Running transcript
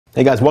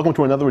Hey guys, welcome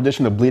to another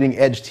edition of Bleeding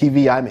Edge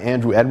TV. I'm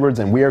Andrew Edwards,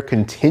 and we are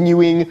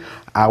continuing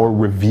our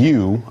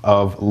review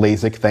of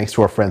LASIK thanks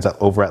to our friends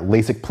over at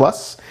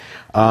LASIKPlus.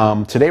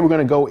 Today we're going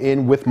to go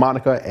in with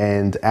Monica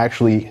and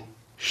actually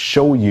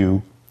show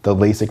you the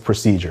LASIK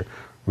procedure.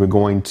 We're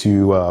going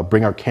to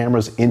bring our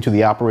cameras into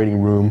the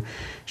operating room,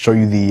 show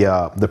you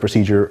the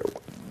procedure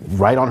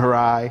right on her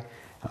eye,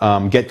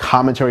 get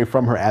commentary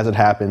from her as it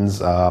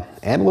happens, and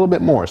a little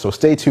bit more. So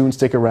stay tuned,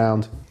 stick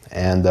around,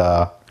 and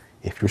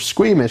if you're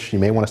squeamish, you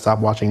may want to stop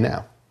watching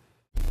now.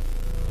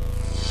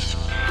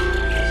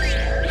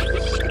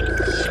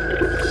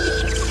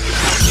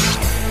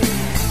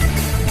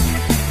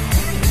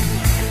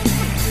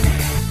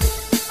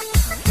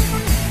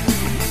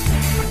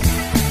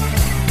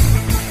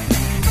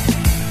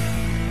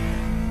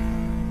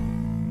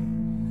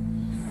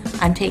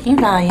 I'm taking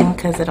Valium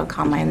because it'll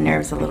calm my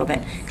nerves a little bit,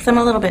 because I'm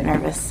a little bit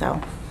nervous,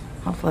 so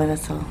hopefully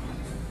this will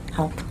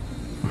help.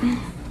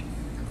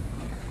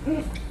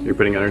 You're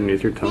putting it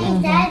underneath your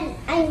tongue?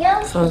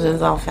 Mm-hmm. So it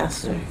is all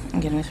faster. I'm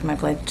getting it through my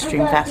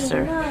bloodstream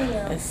faster.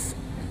 Is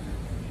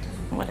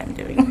what I'm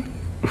doing.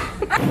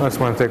 I just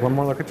want to take one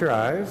more look at your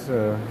eyes.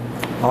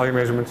 All your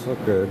measurements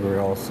look good. We're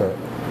all set.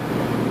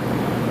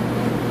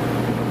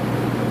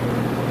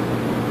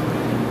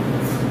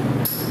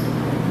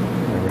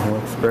 Everything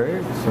looks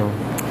great.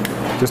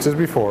 So, just as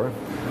before.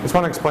 Just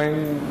want to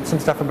explain some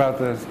stuff about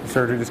the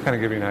surgery, just kind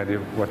of give you an idea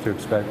of what to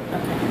expect.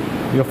 Okay.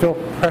 You'll feel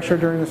pressure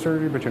during the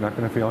surgery, but you're not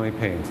going to feel any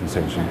pain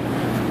sensation.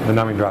 The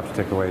numbing drops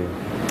take away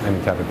any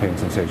type of pain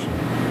sensation.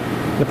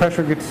 The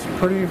pressure gets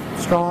pretty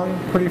strong,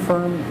 pretty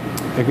firm.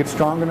 It gets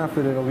strong enough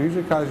that it'll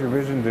usually cause your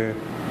vision to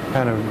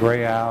kind of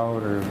gray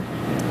out or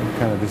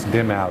kind of just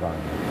dim out on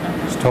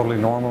you. It's totally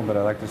normal, but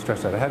I like to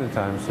stress that ahead of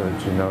time so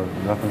that you know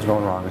nothing's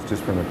going wrong. It's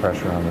just from the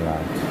pressure on the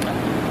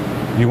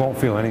eye. You won't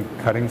feel any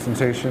cutting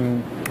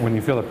sensation. When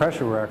you feel the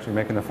pressure, we're actually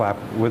making the flap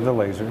with the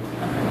laser.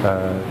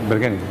 But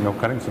again, no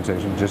cutting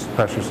sensation, just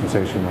pressure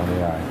sensation on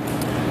the eye.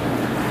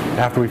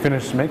 After we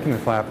finish making the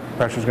flap,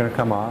 pressure's going to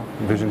come off,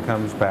 vision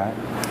comes back.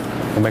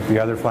 We'll make the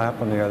other flap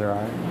on the other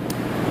eye.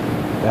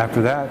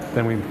 After that,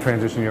 then we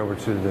transition you over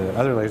to the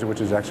other laser, which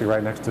is actually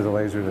right next to the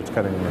laser that's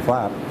cutting the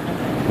flap.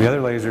 The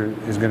other laser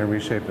is going to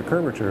reshape the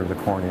curvature of the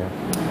cornea,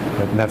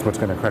 and that's what's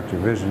going to correct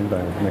your vision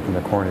by making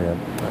the cornea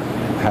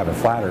have a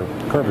flatter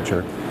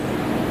curvature.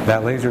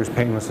 That laser is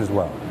painless as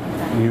well.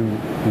 You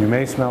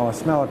may smell a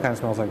smell. It kind of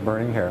smells like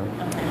burning hair.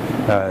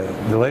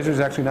 The laser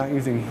is actually not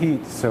using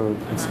heat, so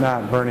it's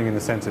not burning in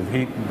the sense of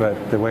heat, but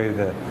the way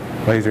the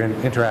laser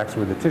interacts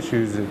with the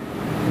tissues,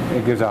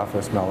 it gives off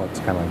a smell that's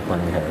kind of like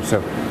burning hair. So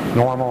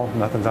normal,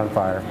 nothing's on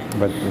fire,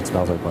 but it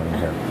smells like burning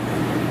hair.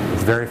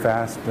 It's very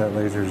fast. That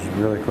laser is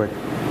really quick.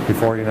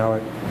 Before you know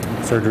it,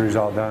 surgery's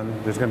all done.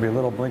 There's going to be a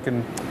little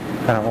blinking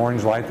kind of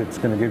orange light that's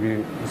going to give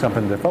you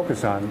something to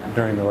focus on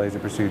during the laser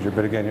procedure.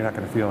 But again, you're not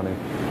going to feel any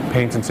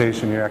pain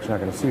sensation. You're actually not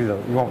going to see you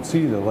won't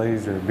see the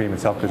laser beam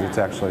itself because it's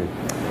actually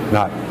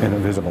not in a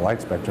visible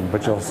light spectrum.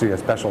 But you'll see a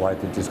special light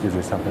that just gives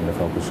you something to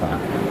focus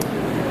on.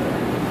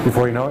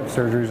 Before you know it,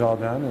 surgery's all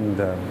done, and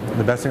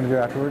the best thing to do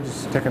afterwards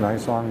is take a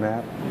nice long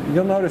nap.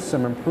 You'll notice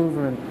some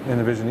improvement in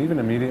the vision even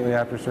immediately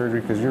after surgery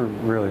because you're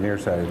really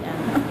nearsighted.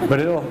 But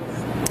it'll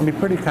be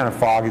pretty kind of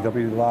foggy. There'll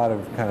be a lot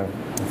of kind of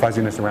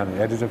fuzziness around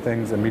the edges of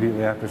things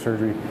immediately after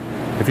surgery.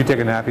 If you take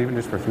a nap even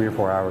just for 3 or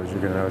 4 hours, you're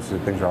going to notice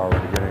that things are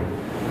already getting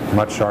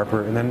much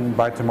sharper. And then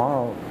by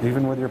tomorrow,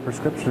 even with your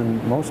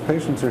prescription, most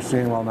patients are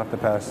seeing well enough to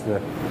pass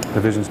the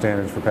vision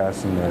standards for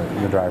passing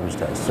the driver's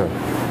test. So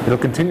it'll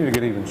continue to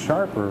get even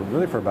sharper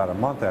really for about a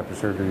month after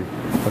surgery,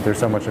 but there's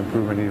so much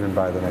improvement even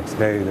by the next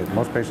day that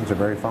most patients are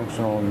very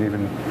functional and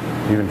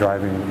even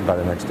driving by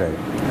the next day.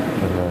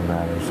 It really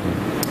matters.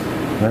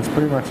 And that's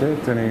pretty much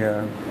it.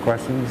 Any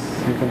questions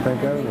you can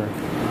think of? Or?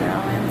 They're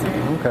all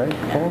answered.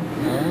 Okay, cool.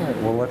 All right.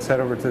 Well, let's head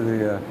over to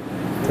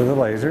the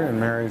laser, and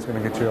Mary's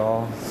going to get you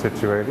all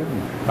situated.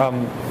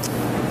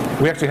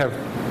 We actually have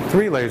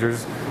 3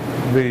 lasers.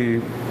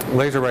 The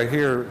laser right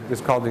here is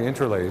called the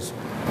interlace.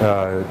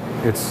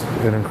 It's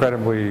an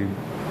incredibly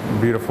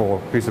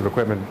beautiful piece of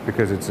equipment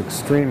because it's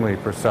extremely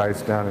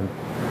precise down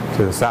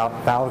into the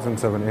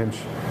thousandths of an inch.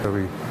 So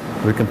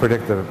we can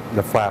predict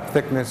the flap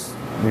thickness,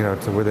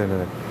 to within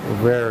a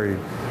very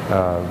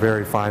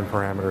very fine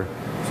parameter.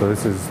 So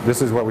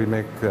this is what we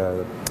make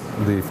the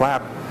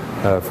flap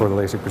for the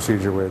LASIK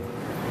procedure with.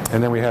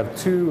 And then we have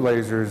 2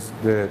 lasers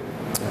that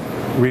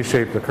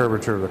reshape the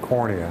curvature of the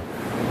cornea.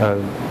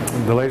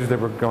 The laser that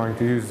we're going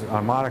to use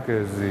on Monica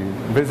is the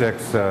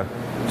Vizx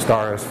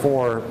Star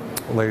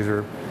S4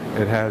 laser.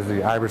 It has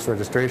the iris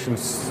registration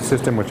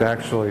system, which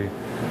actually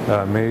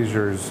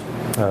measures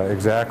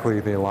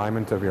exactly the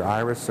alignment of your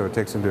iris, so it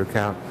takes into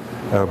account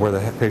where the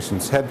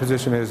patient's head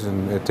position is,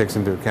 and it takes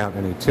into account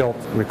any tilt.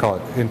 We call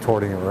it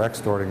intorting or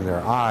extorting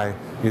their eye,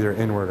 either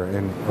inward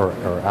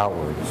or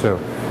outward. So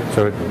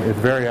it's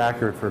very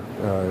accurate for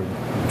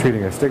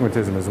treating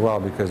astigmatism as well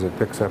because it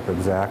picks up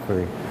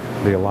exactly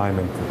the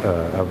alignment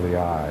of the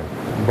eye.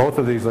 Both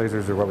of these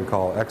lasers are what we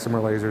call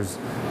excimer lasers,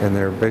 and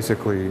they're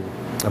basically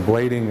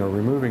ablating or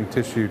removing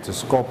tissue to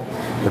sculpt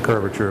the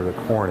curvature of the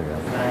cornea.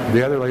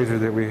 The other laser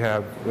that we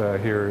have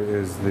here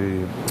is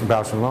the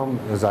Bausch & Lomb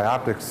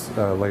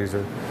Xioptics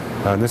laser.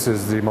 And this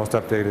is the most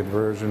updated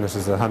version. This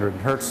is the 100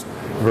 Hertz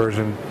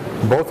version.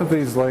 Both of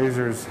these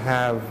lasers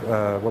have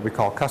what we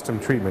call custom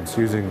treatments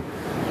using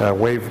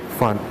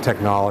wavefront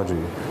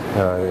technology.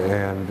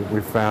 And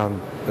we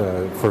found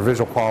for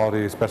visual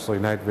quality, especially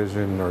night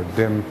vision or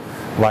dim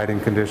lighting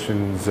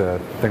conditions,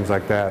 things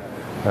like that,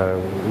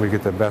 we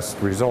get the best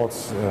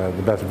results,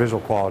 the best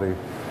visual quality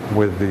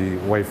with the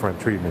wavefront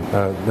treatment.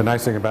 The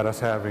nice thing about us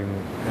having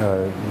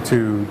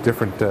two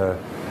different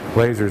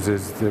lasers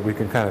is that we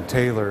can kind of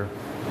tailor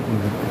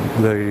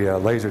the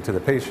laser to the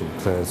patient.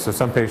 So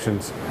some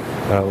patients,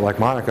 like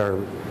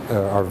Monica,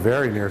 are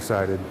very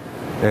nearsighted,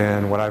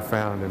 and what I've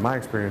found in my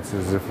experience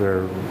is if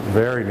they're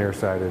very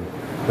nearsighted,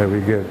 that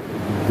we get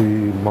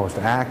the most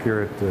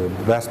accurate, the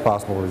best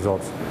possible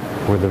results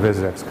with the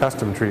VisitX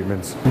custom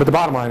treatments. But the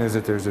bottom line is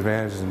that there's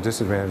advantages and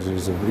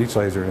disadvantages of each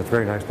laser, and it's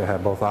very nice to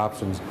have both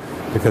options,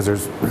 because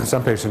there's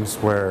some patients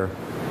where,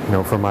 you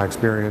know, from my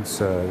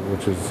experience,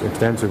 which is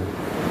extensive,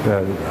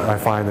 I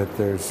find that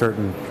there's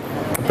certain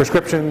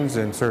prescriptions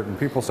and certain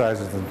pupil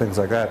sizes and things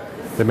like that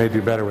that may do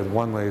better with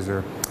one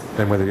laser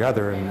than with the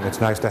other, and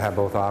it's nice to have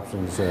both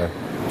options to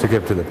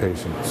give to the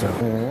patient. So,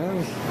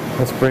 and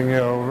let's bring you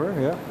over.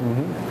 Yeah.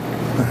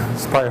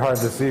 It's probably hard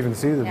to even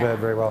see the bed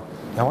very well.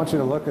 I want you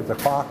to look at the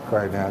clock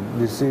right now.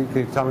 Do you see? Can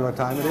you tell me what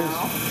time it is?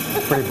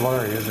 It's pretty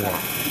blurry, isn't it?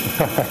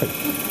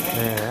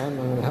 And I'm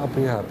going to help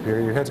you up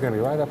here. Your head's going to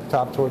be right up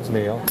top towards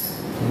Neil.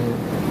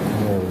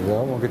 There we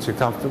go. We'll get you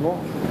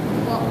comfortable.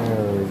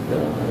 There we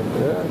go.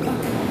 Good.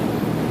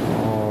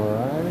 All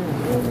righty.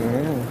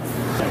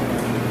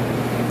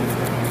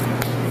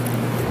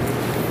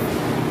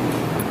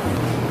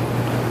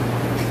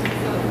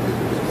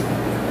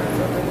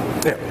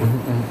 Yeah.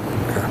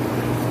 Okay.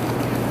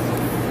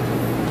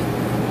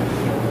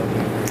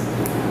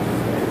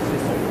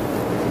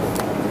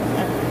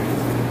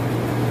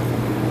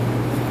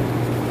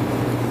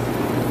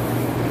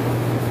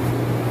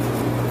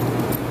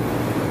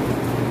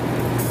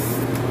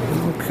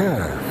 Okay.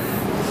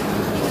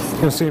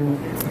 It's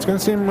going to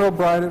seem real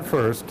bright at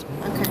first.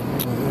 Okay.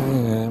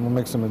 And we'll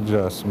make some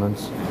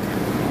adjustments.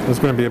 There's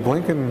going to be a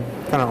blinking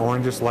kind of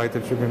orangish light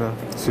that you're going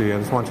to see. I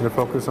just want you to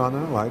focus on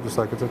that light just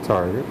like it's a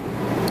target.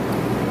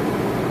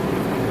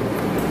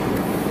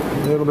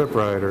 A little bit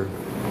brighter.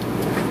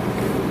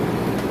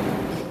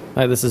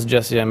 Hi, this is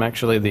Jesse. I'm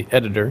actually the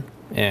editor,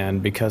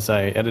 and because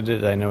I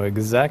edited, I know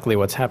exactly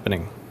what's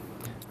happening.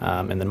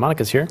 And then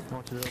Monica's here.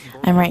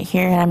 I'm right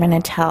here, and I'm going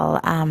to tell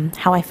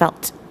how I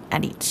felt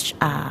at each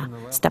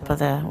step of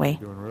the way.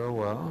 Doing real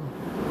well.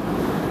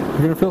 You're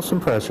going to feel some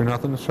pressure,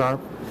 nothing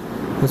sharp.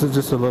 This is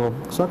just a little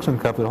suction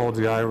cup that holds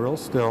the eye real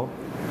still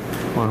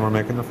when we're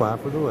making the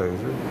flap with the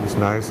laser. It's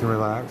nice and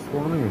relaxed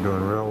for me. You're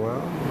doing real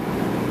well.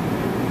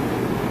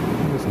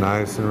 Just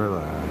nice and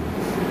relaxed.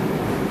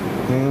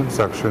 And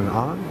suction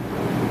on.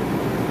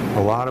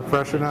 A lot of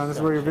pressure now. This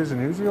is where your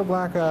vision usually will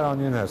black out on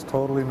you, and that's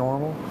totally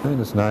normal. And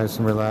it's nice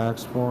and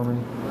relaxed for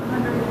me.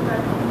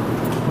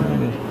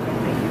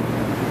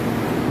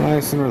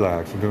 Nice and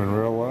relaxed. You're doing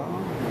real well.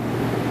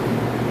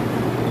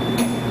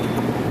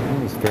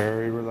 And it's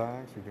very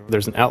relaxed.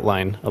 There's an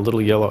outline, a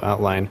little yellow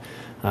outline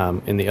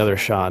in the other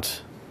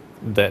shot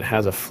that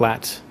has a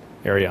flat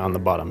area on the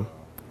bottom.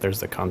 There's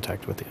the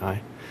contact with the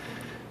eye.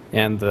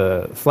 And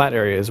the flat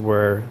area is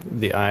where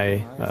the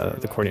eye,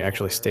 the cornea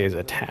actually stays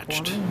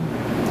attached.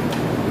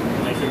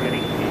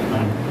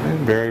 And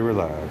very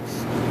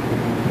relaxed.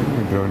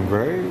 You're doing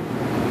great.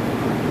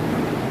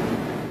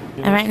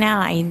 And right now,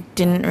 I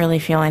didn't really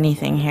feel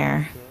anything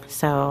here,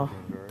 so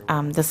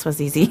this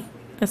was easy.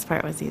 This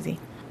part was easy.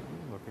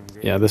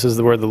 Yeah, this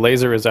is where the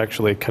laser is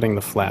actually cutting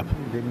the flap.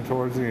 Getting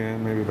towards the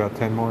end, maybe about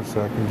 10 more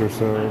seconds or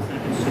so.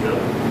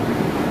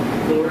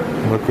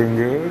 Looking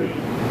good.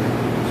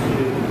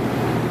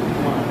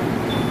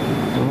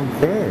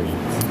 Okay.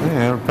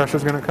 And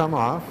pressure's going to come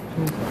off.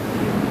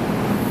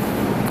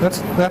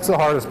 That's the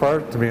hardest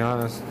part, to be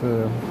honest.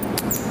 The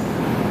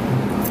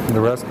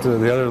rest of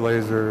the other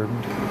laser,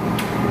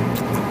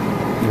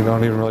 you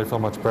don't even really feel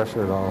much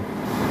pressure at all.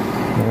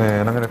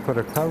 And I'm going to put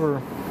a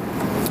cover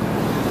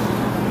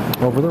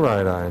over the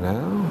right eye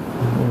now.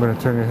 I'm going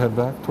to turn your head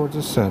back towards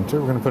the center.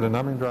 We're going to put a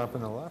numbing drop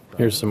in the left eye.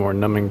 Here's some more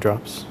numbing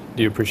drops.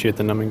 Do you appreciate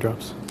the numbing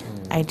drops?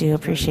 I do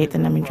appreciate the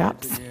numbing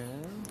drops.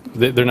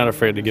 They're not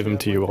afraid to give them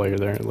to you while you're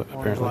there,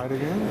 apparently. Light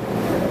again.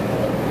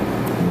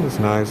 It's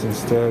nice and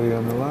steady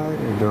on the light.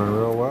 You're doing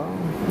real well.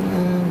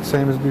 And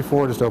same as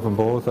before, just open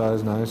both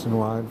eyes nice and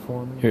wide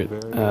for me. Here,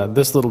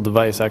 this little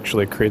device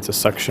actually creates a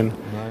suction,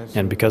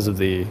 and because of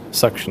the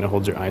suction, it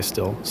holds your eye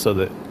still so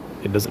that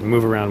it doesn't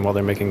move around while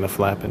they're making the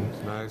flap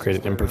and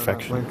create an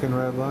imperfection. Blinking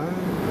red light.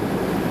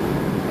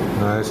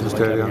 Nice and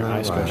steady on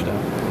that light.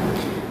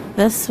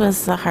 This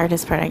was the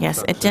hardest part, I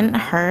guess. It didn't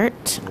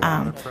hurt.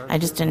 I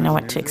just didn't know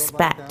what to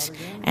expect.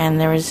 And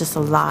there was just a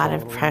lot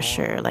of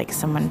pressure, like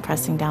someone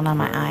pressing down on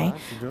my eye.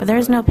 But there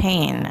was no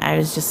pain. I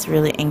was just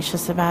really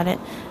anxious about it.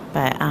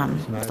 But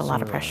it's a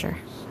lot of pressure.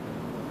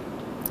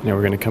 Now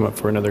we're going to come up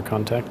for another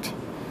contact.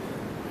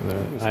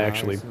 And the eye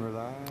actually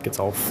gets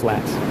all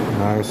flat.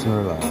 Nice and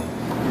relaxed.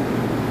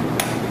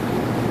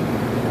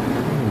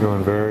 You're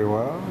doing very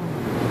well.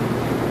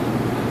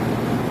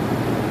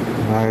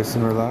 Nice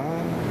and relaxed.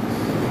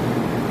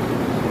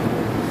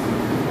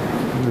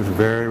 Just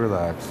very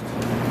relaxed.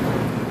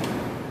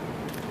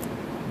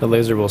 The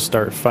laser will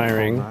start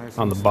firing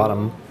on the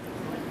bottom,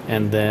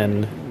 and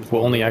then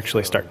will only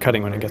actually start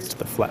cutting when it gets to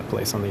the flat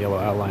place on the yellow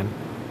outline.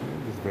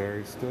 Just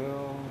very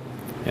still.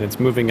 And it's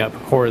moving up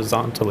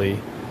horizontally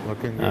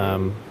Looking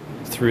good.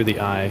 through the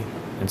eye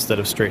instead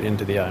of straight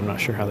into the eye. I'm not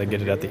sure how they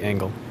get it at the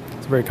angle.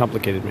 It's a very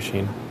complicated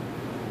machine.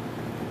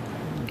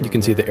 You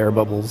can see the air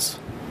bubbles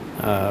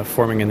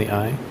forming in the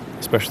eye,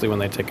 especially when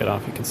they take it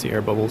off. You can see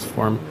air bubbles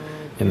form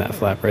in that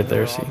flap right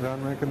there. See?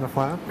 Done making the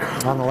flap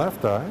on the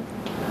left eye.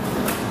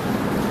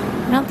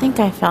 I don't think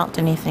I felt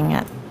anything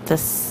at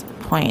this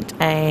point.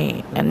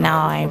 And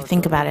now I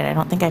think about it, I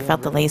don't think I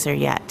felt the laser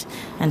yet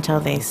until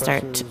they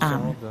start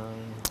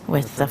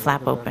with the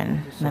flap open.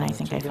 And then I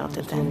think I felt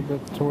it Just a little then.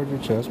 bit toward your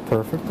chest.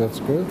 Perfect. That's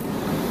good.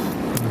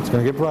 It's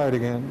going to get bright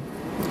again.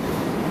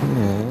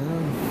 Yeah.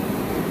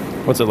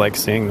 What's it like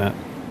seeing that?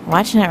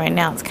 Watching it right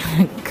now, it's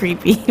kind of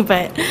creepy,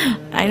 but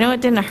I know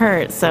it didn't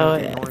hurt, so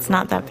it's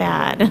not that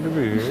bad. Good to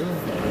be here.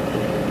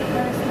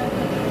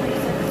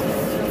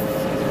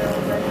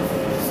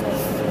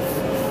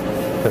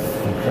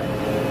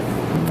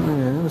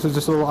 Yeah, this is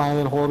just a little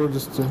island holder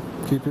just to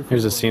keep it.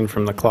 Here's a scene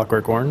from The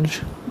Clockwork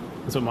Orange.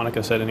 That's what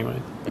Monica said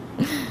anyway.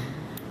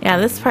 Yeah,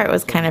 this part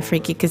was kind of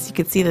freaky because you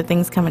could see the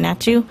things coming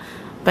at you,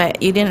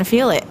 but you didn't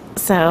feel it,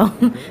 so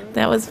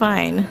that was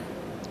fine.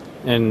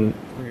 And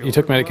you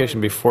took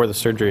medication before the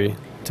surgery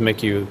to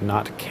make you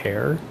not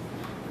care?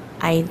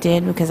 I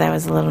did because I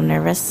was a little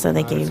nervous, so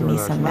they gave me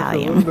some A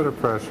little Valium. bit of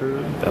pressure.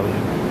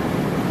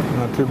 Valium.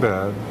 Not too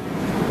bad.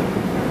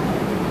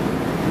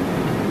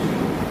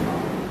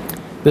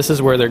 This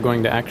is where they're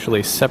going to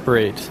actually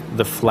separate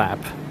the flap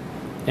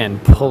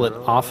and pull it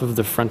off of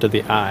the front of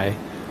the eye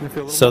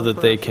so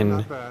that they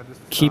can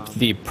keep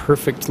the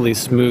perfectly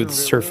smooth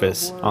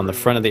surface on the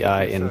front of the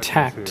eye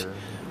intact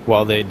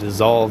while they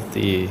dissolve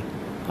the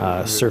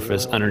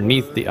surface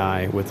underneath the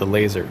eye with the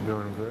laser.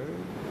 Doing great.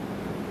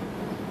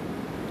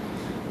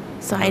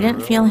 So I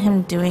didn't feel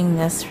him doing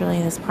this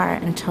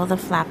part, until the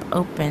flap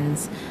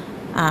opens.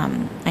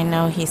 I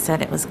know he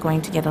said it was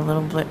going to get a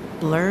little bit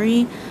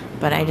blurry,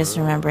 but I just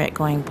remember it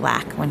going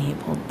black when he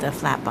pulled the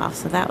flap off.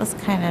 So that was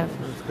kind of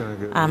It's gonna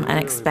get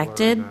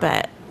unexpected,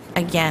 but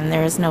again,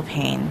 there was no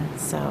pain,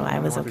 so I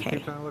was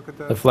okay.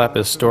 The flap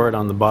is stored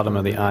on the bottom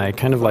of the eye,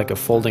 kind of like a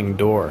folding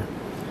door,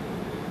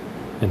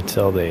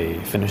 until they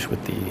finish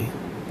with the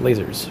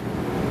lasers.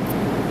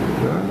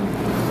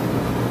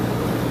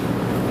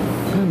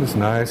 And it's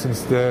nice and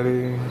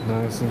steady,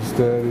 nice and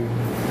steady.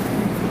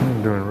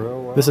 You're doing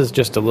real well. This is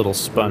just a little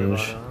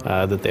sponge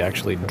that they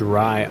actually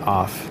dry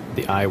off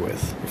the eye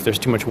with. If there's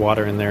too much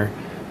water in there,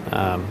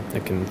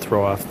 it can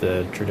throw off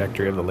the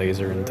trajectory of the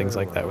laser and things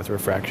like that with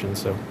refraction.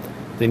 So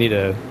they need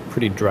a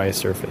pretty dry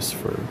surface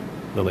for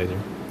the laser.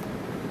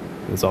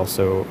 It's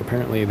also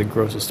apparently the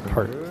grossest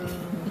part.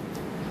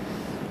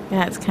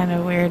 Yeah, it's kind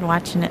of weird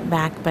watching it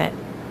back, but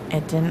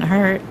it didn't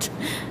hurt.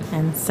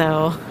 And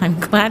so I'm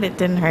glad it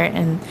didn't hurt,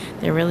 and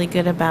they're really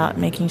good about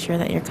making sure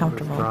that you're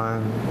comfortable.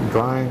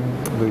 Drying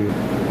the...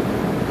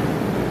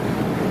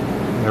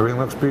 Everything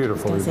looks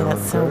beautiful. Does You're it? doing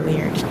That's so great.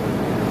 weird.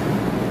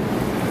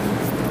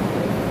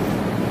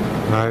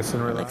 Nice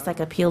and It relaxed. looks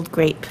like a peeled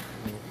grape.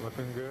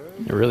 Looking good.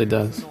 It really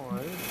does.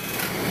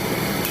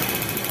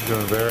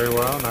 Doing very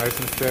well. Nice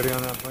and steady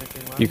on that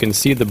blinking light. You can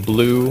see the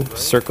blue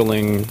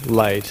circling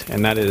light,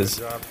 and that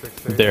is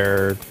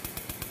their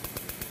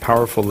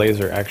powerful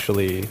laser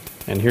actually.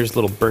 And here's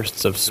little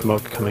bursts of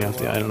smoke coming off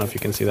the eye. I don't know if you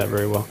can see that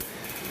very well.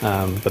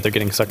 But they're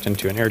getting sucked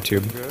into an air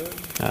tube,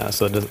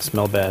 so it doesn't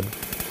smell bad.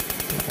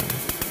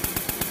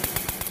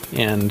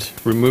 And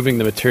removing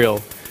the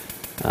material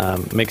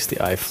makes the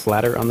eye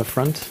flatter on the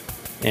front,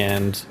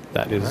 and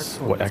that is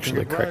what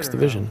actually corrects the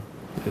vision,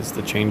 is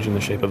the change in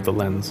the shape of the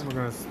lens. We're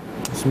going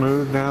to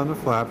smooth down the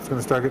flap. It's going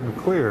to start getting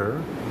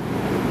clear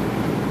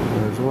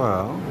as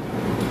well.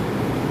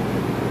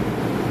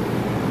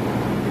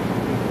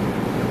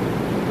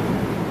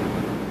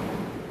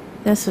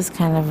 This was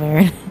kind of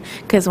weird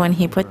because when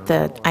he put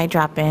the eye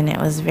drop in, it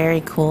was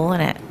very cool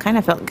and it kind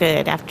of felt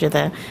good after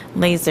the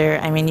laser.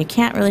 I mean, you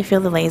can't really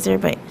feel the laser,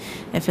 but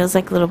it feels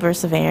like little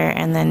bursts of air,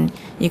 and then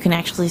you can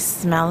actually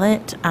smell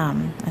it.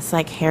 It's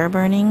like hair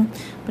burning,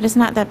 but it's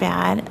not that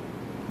bad.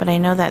 But I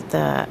know that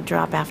the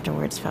drop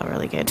afterwards felt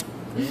really good.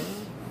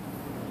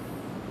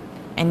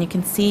 And you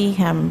can see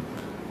him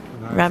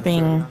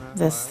rubbing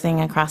this thing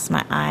across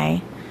my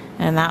eye,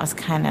 and that was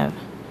kind of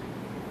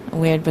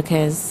weird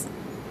because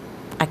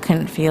I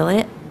couldn't feel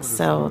it,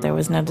 so there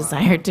was no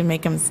desire to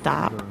make him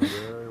stop.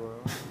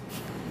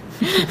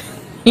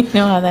 You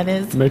know how that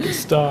is? Make it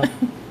stop.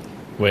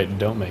 Wait,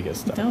 don't make it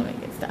stop. Don't make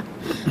it stop.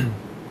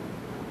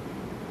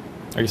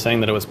 Are you saying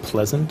that it was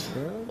pleasant?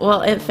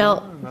 Well, it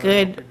felt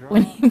good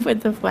when you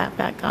put the flap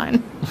back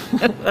on.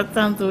 That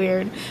sounds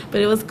weird,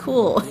 but it was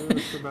cool.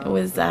 It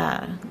was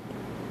like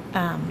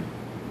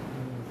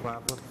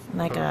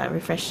a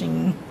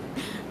refreshing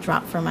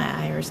drop for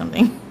my eye or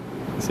something.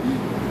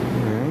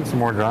 And some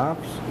more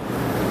drops.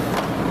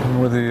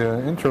 And with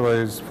the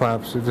interlace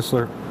flaps, they just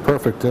look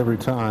perfect every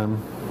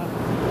time.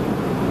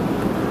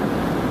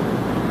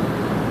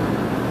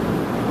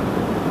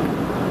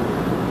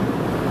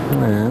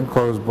 And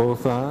close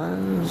both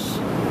eyes.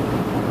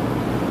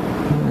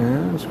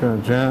 And just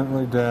going to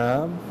gently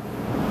dab.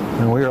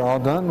 And we are all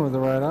done with the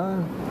right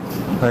eye.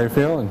 How you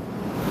feeling?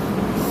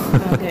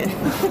 Good.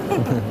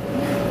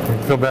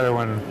 You feel better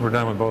when we're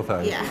done with both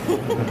eyes. Yeah.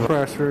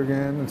 Pressure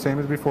again, and same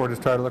as before,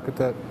 just try to look at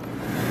that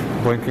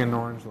blinking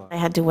orange light. I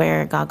had to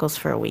wear goggles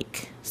for a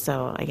week,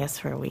 so I guess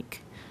for a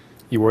week.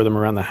 You wore them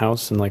around the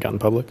house and like out in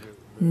public?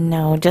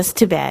 No, just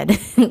to bed,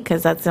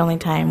 because that's the only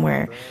time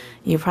where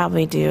you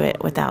probably do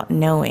it without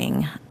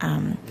knowing.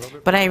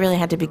 But I really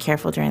had to be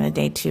careful during the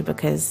day too,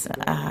 because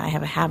I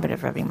have a habit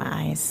of rubbing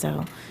my eyes.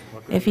 So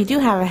if you do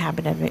have a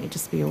habit of it,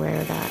 just be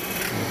aware of that.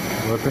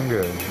 Looking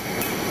good.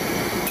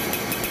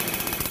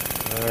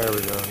 There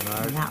we go.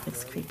 Nice. That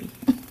looks creepy.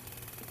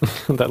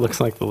 That looks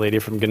like the lady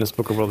from Guinness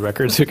Book of World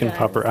Records who can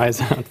pop her eyes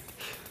out.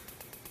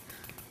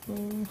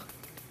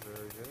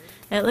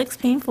 It looks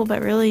painful,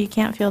 but really you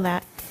can't feel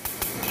that.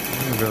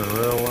 You're doing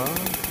real well.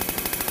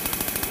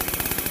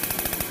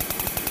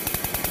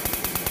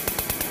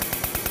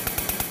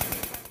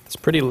 It's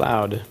pretty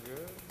loud.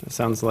 It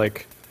sounds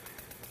like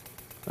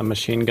a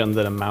machine gun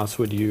that a mouse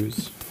would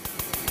use.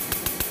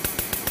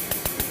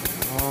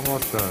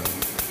 Almost done.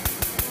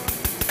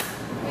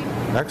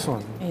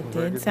 Excellent. It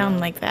Very did good sound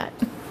job. like that.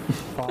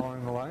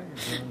 Following the light,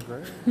 you're doing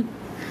great.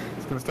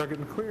 It's going to start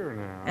getting clearer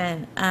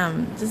now.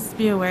 And just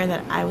be aware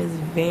that I was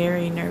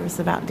very nervous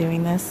about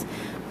doing this,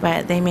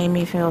 but they made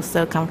me feel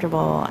so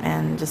comfortable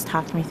and just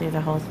talked me through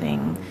the whole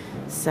thing.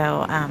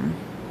 So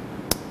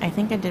I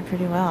think I did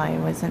pretty well. It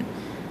wasn't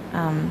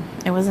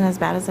as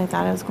bad as I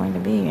thought it was going to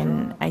be,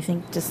 and I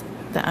think just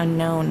the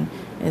unknown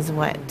is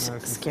what Nice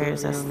and scares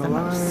steady us on the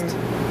most.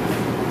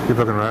 light. Keep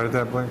looking right at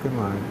that blinking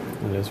light.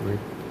 It is weird.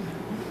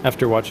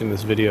 After watching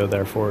this video,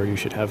 therefore, you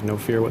should have no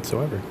fear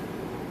whatsoever.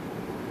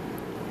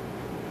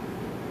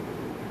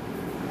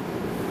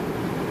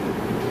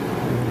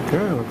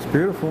 Okay, looks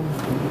beautiful.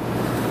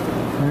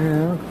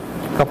 Yeah,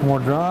 a couple more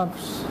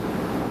drops.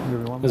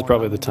 Maybe one This is more.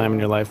 probably the time in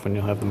your life when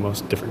you'll have the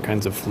most different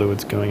kinds of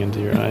fluids going into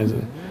your eyes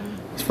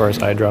as far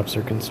as eye drops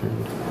are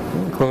concerned.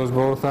 Close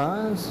both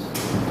eyes.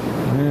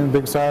 And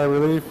big sigh of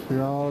relief.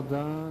 You're all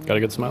done. Got a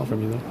good smile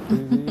from you,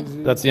 though.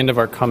 Easy. That's the end of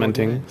our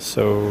commenting,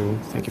 so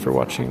thank you for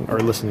watching or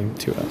listening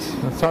to us.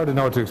 It's hard to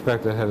know what to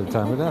expect ahead of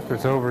time, but after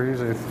it's over,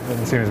 usually it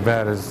doesn't seem as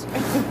bad as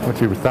what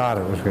you thought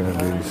it was going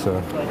to be. So,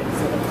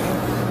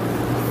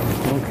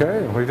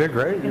 okay, we did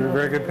great. You're a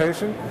very good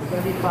patient.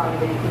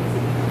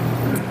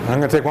 I'm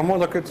going to take one more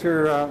look at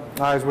your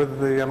eyes with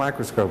the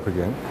microscope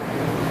again.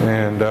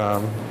 And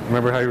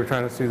remember how you were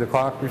trying to see the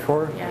clock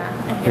before?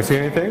 Yeah. You see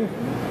anything?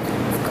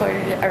 It's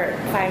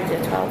 5 to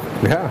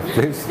 12. Yeah,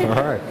 please. All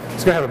right.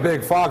 It's going to have a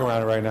big fog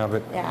around it right now,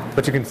 but Yeah.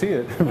 but you can see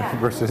it Yeah.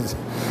 versus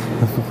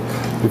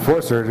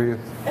before surgery.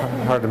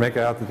 It's hard to make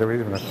out that there was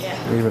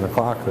even a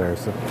clock there.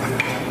 So.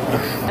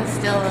 I'm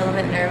still a little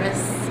bit nervous,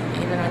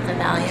 even with the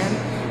Valium.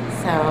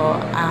 So,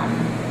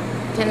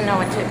 didn't know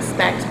what to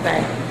expect,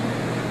 but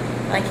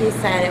like you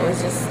said, it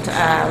was just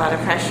a lot of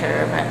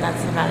pressure, but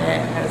that's about it.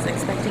 I was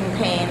expecting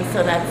pain,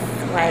 so that's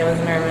why I was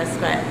nervous,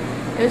 but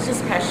it was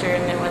just pressure,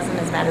 and it wasn't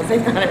as bad as I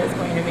thought it was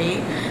going to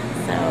be.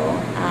 So,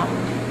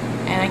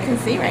 and I can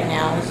see right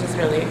now, it's just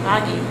really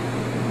foggy.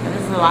 But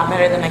this is a lot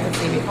better than I could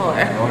see before.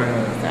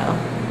 So.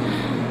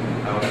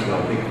 How much do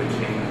I think of it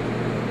change?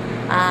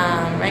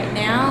 Right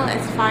now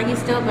it's foggy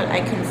still, but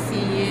I can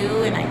see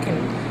you, and I can,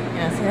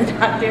 see the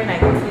doctor, and I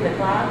can see the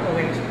clock.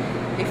 Which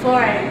before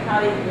I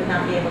probably would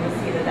not be able to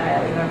see the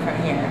dial even from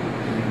here.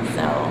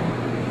 So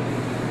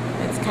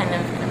it's kind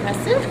of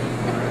impressive.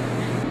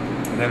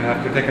 And then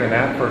after taking a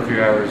nap for a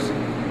few hours,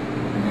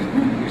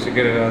 you should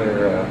get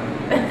another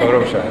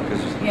photo shot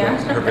because Yeah.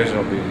 her vision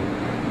will be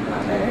A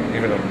lot better.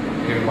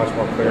 even much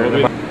more clear.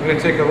 I'm going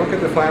to take a look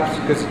at the flaps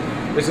because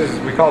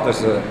we call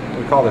this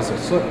a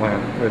slit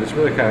lamp, but it's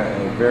really kind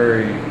of a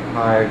very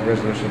high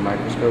resolution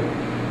microscope,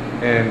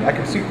 and I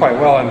can see quite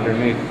well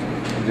underneath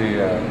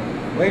the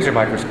laser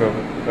microscope,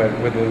 but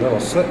with the little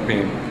slit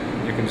beam,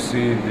 you can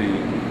see the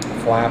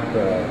flap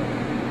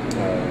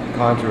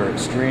contour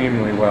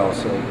extremely well.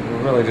 So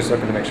we're really just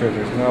looking to make sure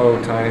there's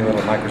no tiny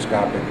little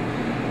microscopic,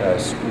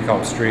 we call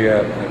them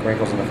stria, like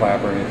wrinkles in the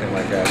flap or anything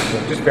like that. So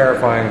just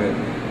verifying that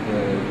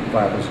the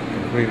flap is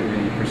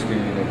completely pristine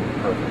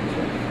and perfect.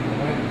 So.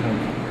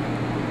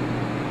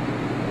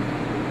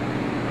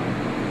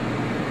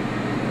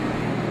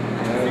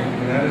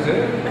 And that is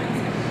it.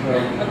 So,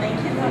 Well, thank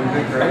you so you much.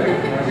 did great.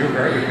 You were a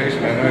very good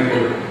patient. I know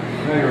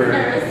you were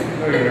nervous.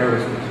 But you were very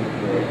good.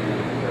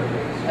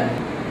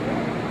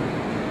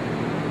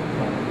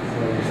 So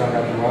you saw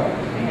after what?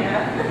 Yeah.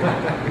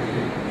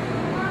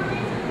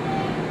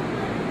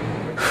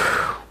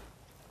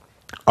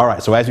 All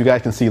right, so as you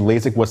guys can see,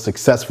 LASIK was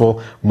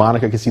successful.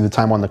 Monica can see the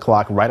time on the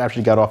clock right after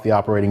she got off the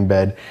operating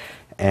bed.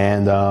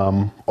 And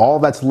all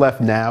that's left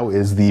now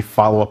is the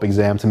follow-up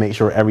exam to make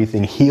sure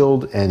everything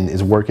healed and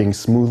is working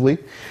smoothly.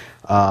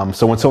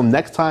 So until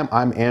next time,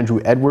 I'm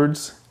Andru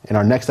Edwards, and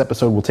our next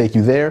episode will take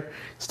you there.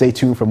 Stay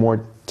tuned for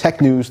more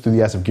tech news through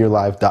the eyes of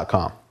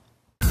GearLive.com.